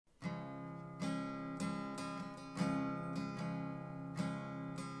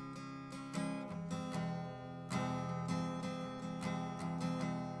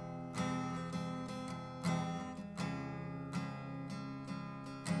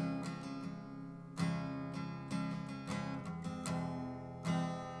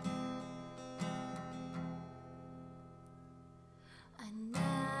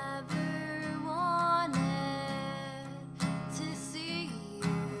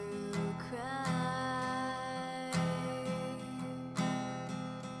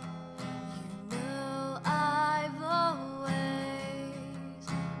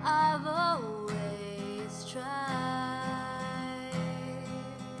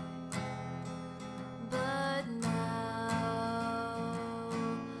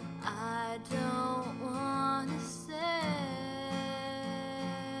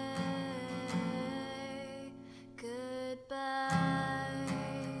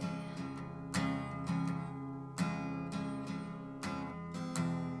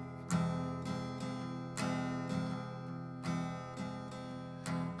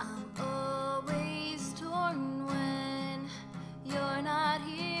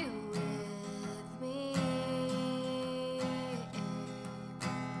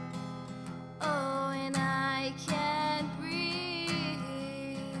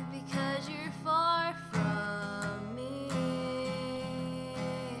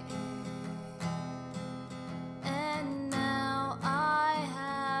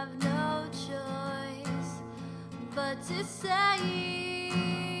what to say.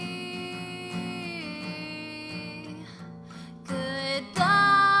 Goodbye.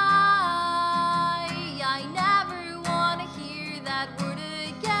 I never want to hear that word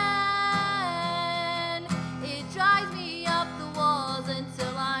again. It drives me up the walls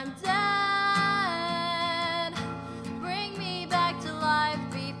until I'm dead. Bring me back to life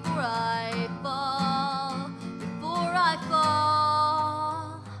before I fall, before I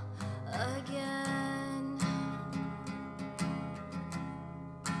fall again.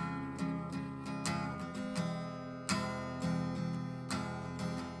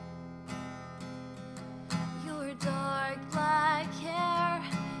 Your dark black hair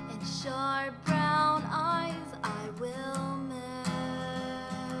and sharp brown eyes I will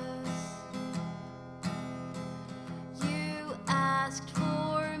miss. You asked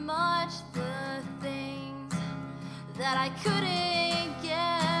for much, the things that I couldn't give.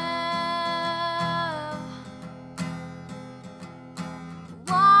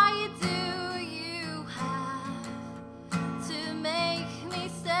 Why do you have to make me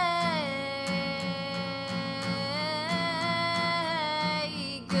stay?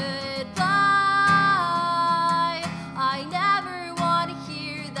 Goodbye. I never want to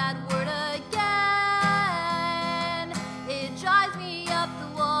hear that word again. It drives me up the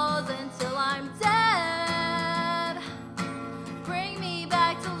walls until I'm dead. Bring me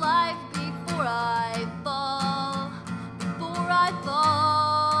back to life before I fall, before I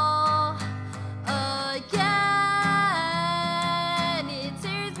fall again. It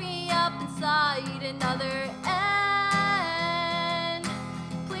tears me up inside another end.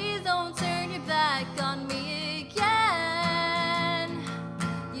 Please don't turn your back on me again.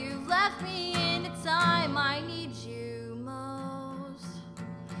 You've left me in a time I need you most,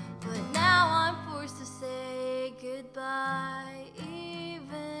 but now I'm forced to say goodbye.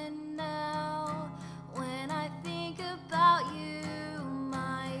 Even now, when I think about you,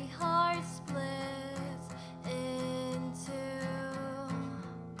 my heart splits in two.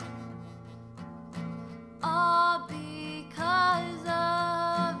 All because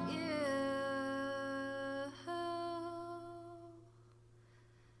of you.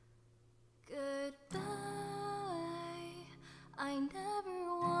 Goodbye. I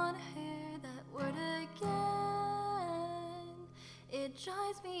never want to hear that word again. It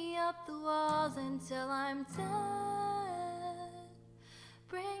drives me up the walls until I'm dead.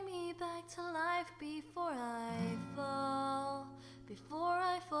 Bring me back to life before I